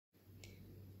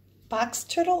Box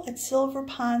Turtle at Silver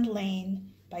Pond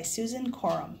Lane by Susan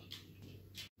Coram.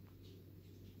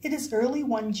 It is early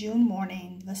one June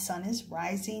morning. The sun is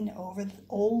rising over the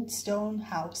old stone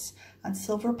house on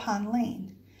Silver Pond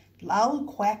Lane. Loud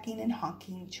quacking and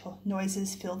honking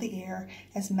noises fill the air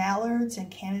as mallards and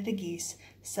Canada geese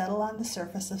settle on the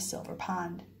surface of Silver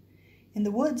Pond. In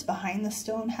the woods behind the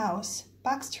stone house,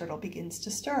 Box Turtle begins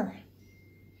to stir.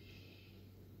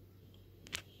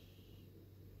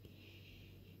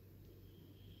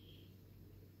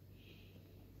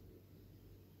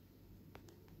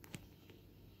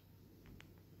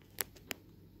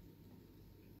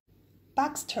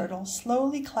 Box Turtle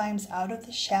slowly climbs out of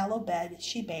the shallow bed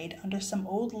she made under some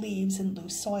old leaves and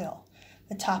loose soil.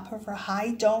 The top of her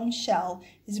high domed shell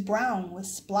is brown with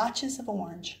splotches of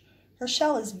orange. Her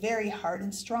shell is very hard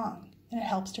and strong, and it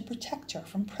helps to protect her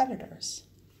from predators.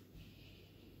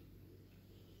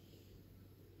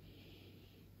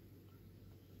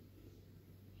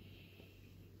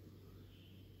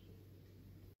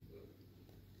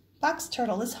 Box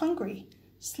Turtle is hungry.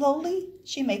 Slowly,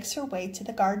 she makes her way to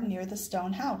the garden near the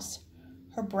stone house.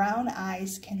 Her brown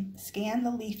eyes can scan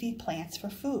the leafy plants for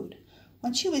food.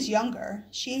 When she was younger,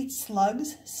 she ate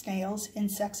slugs, snails,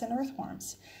 insects, and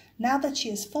earthworms. Now that she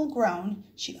is full grown,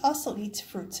 she also eats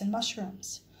fruits and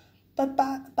mushrooms. But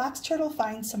Box Turtle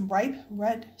finds some ripe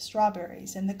red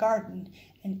strawberries in the garden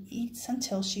and eats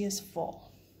until she is full.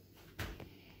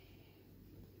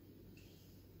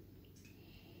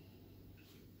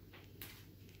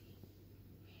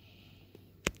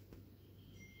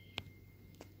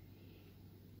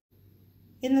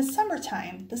 In the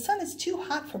summertime, the sun is too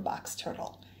hot for Box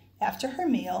Turtle. After her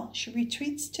meal, she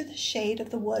retreats to the shade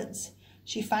of the woods.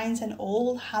 She finds an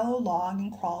old hollow log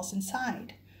and crawls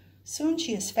inside. Soon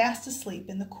she is fast asleep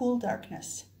in the cool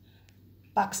darkness.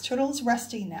 Box Turtle is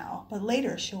resting now, but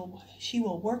later she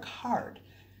will work hard.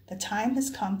 The time has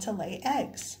come to lay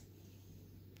eggs.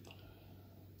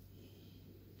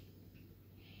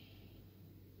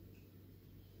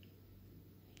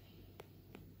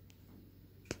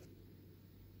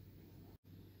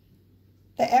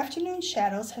 The afternoon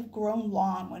shadows have grown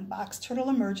long when Box Turtle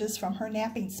emerges from her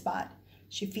napping spot.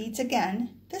 She feeds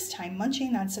again, this time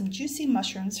munching on some juicy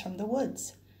mushrooms from the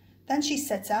woods. Then she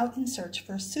sets out in search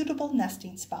for a suitable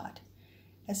nesting spot.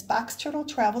 As Box Turtle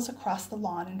travels across the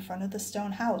lawn in front of the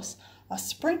stone house, a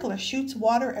sprinkler shoots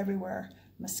water everywhere.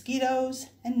 Mosquitoes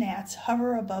and gnats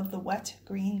hover above the wet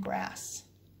green grass.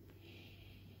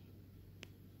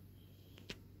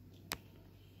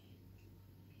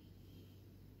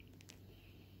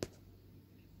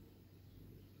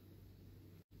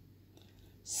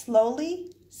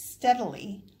 Slowly,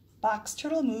 steadily, Box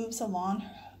Turtle moves along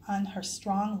on her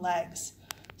strong legs.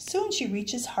 Soon she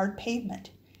reaches hard pavement.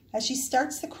 As she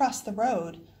starts to cross the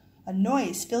road, a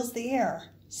noise fills the air.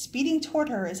 Speeding toward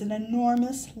her is an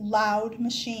enormous, loud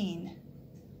machine.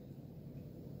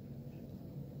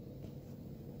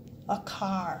 A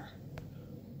car.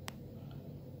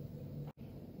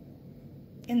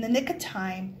 In the nick of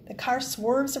time, the car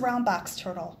swerves around Box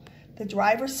Turtle. The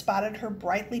driver spotted her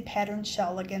brightly patterned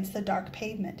shell against the dark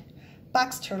pavement.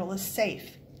 Box Turtle is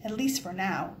safe, at least for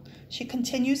now. She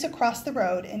continues across the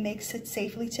road and makes it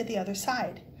safely to the other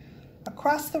side.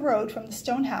 Across the road from the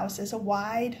stone house is a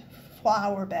wide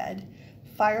flower bed.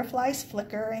 Fireflies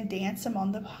flicker and dance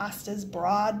among the hosta's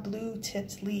broad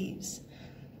blue-tipped leaves.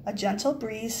 A gentle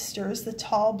breeze stirs the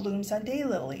tall blooms on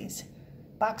daylilies.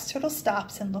 Box Turtle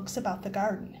stops and looks about the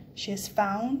garden. She has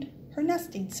found her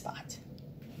nesting spot.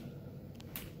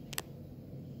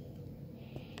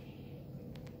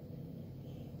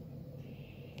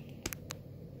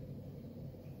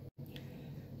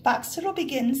 Box Turtle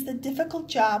begins the difficult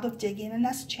job of digging a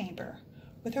nest chamber.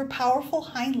 With her powerful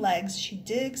hind legs, she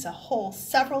digs a hole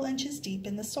several inches deep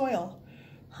in the soil.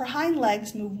 Her hind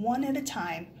legs move one at a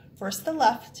time, first the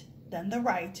left, then the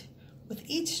right. With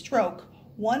each stroke,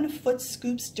 1 foot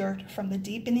scoops dirt from the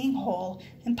deepening hole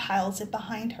and piles it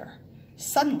behind her.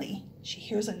 Suddenly, she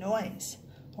hears a noise,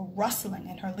 a rustling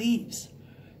in her leaves.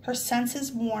 Her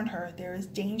senses warn her there is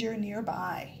danger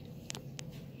nearby.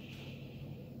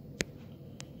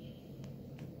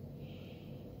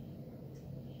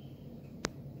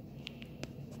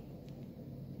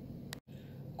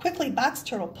 Quickly, Box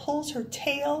Turtle pulls her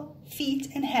tail, feet,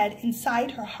 and head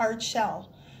inside her hard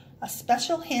shell. A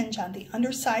special hinge on the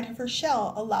underside of her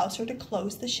shell allows her to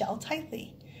close the shell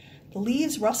tightly. The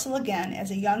leaves rustle again as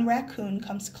a young raccoon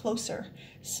comes closer,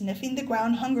 sniffing the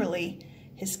ground hungrily.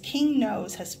 His keen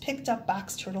nose has picked up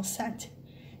Box Turtle's scent.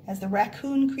 As the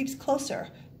raccoon creeps closer,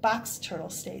 Box Turtle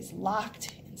stays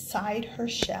locked inside her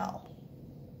shell.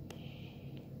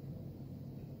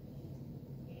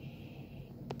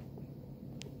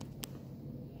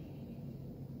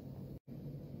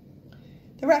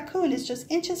 raccoon is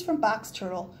just inches from Box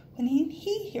Turtle when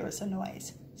he hears a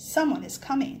noise. Someone is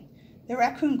coming. The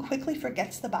raccoon quickly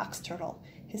forgets the Box Turtle.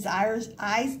 His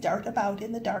eyes dart about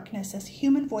in the darkness as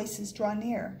human voices draw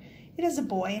near. It is a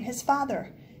boy and his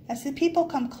father. As the people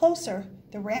come closer,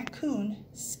 the raccoon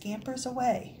scampers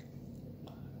away.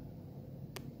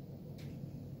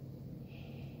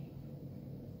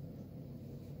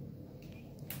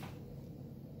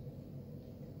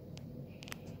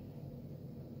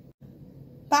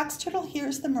 Box Turtle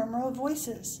hears the murmur of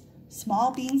voices.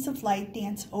 Small beams of light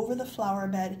dance over the flower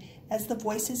bed as the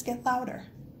voices get louder.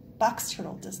 Box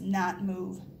Turtle does not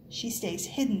move. She stays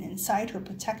hidden inside her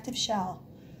protective shell.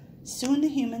 Soon the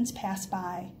humans pass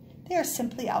by. They are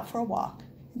simply out for a walk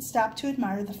and stop to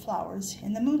admire the flowers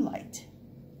in the moonlight.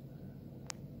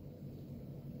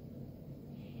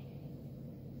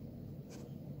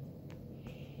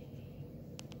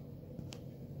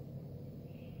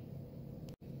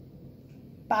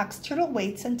 Box Turtle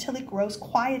waits until it grows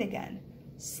quiet again.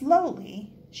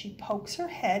 Slowly, she pokes her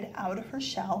head out of her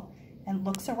shell and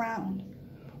looks around.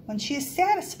 When she is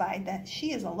satisfied that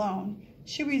she is alone,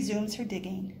 she resumes her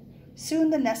digging. Soon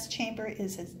the nest chamber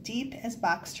is as deep as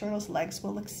Box Turtle's legs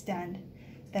will extend.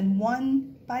 Then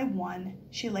one by one,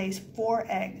 she lays 4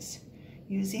 eggs,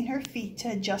 using her feet to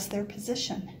adjust their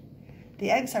position.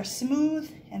 The eggs are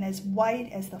smooth and as white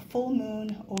as the full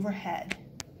moon overhead.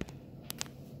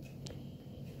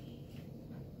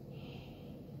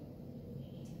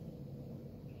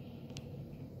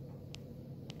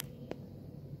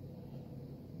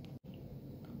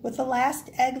 With the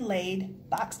last egg laid,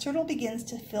 Box Turtle begins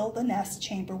to fill the nest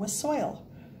chamber with soil.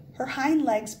 Her hind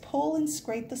legs pull and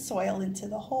scrape the soil into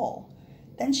the hole.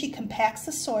 Then she compacts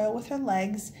the soil with her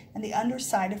legs and the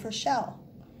underside of her shell.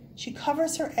 She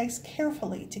covers her eggs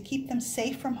carefully to keep them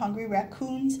safe from hungry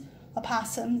raccoons,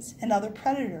 opossums, and other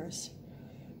predators.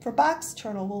 For Box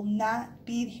Turtle will not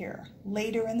be here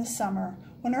later in the summer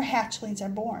when her hatchlings are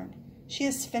born. She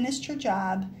has finished her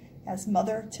job as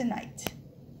mother tonight.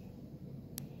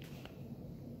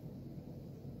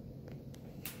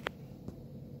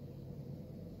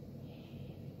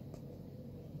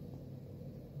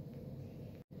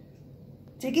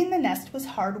 Digging the nest was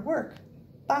hard work.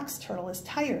 Box Turtle is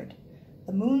tired.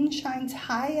 The moon shines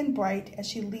high and bright as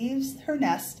she leaves her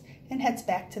nest and heads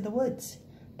back to the woods.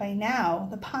 By now,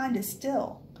 the pond is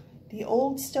still. The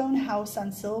old stone house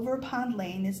on Silver Pond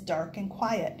Lane is dark and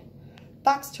quiet.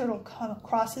 Box Turtle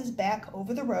crosses back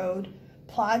over the road,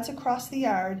 plods across the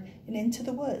yard and into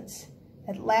the woods.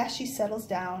 At last she settles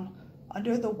down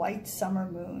under the white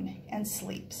summer moon and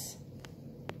sleeps.